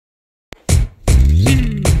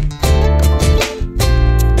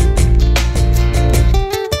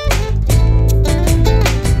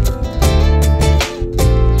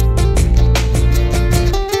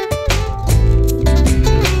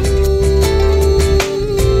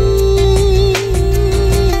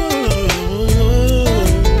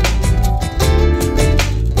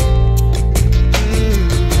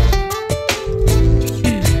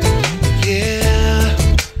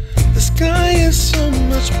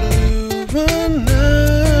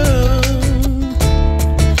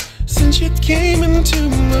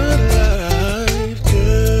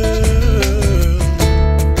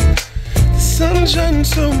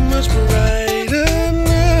so much brighter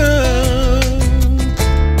now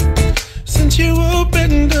since you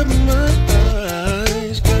opened up my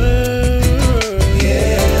eyes, girl.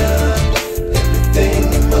 Yeah, everything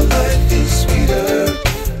in my life is sweeter.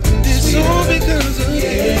 And it's all because of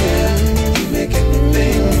you. You make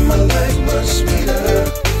everything in my life much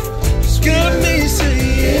sweeter. Got me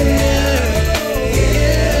saying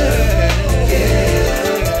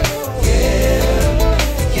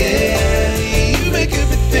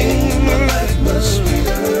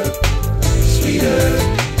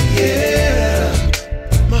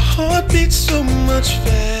beats so much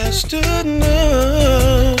faster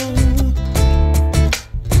now.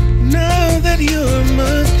 Now that you're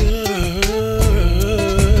my girl,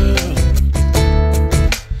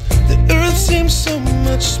 the earth seems so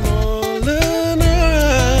much smaller.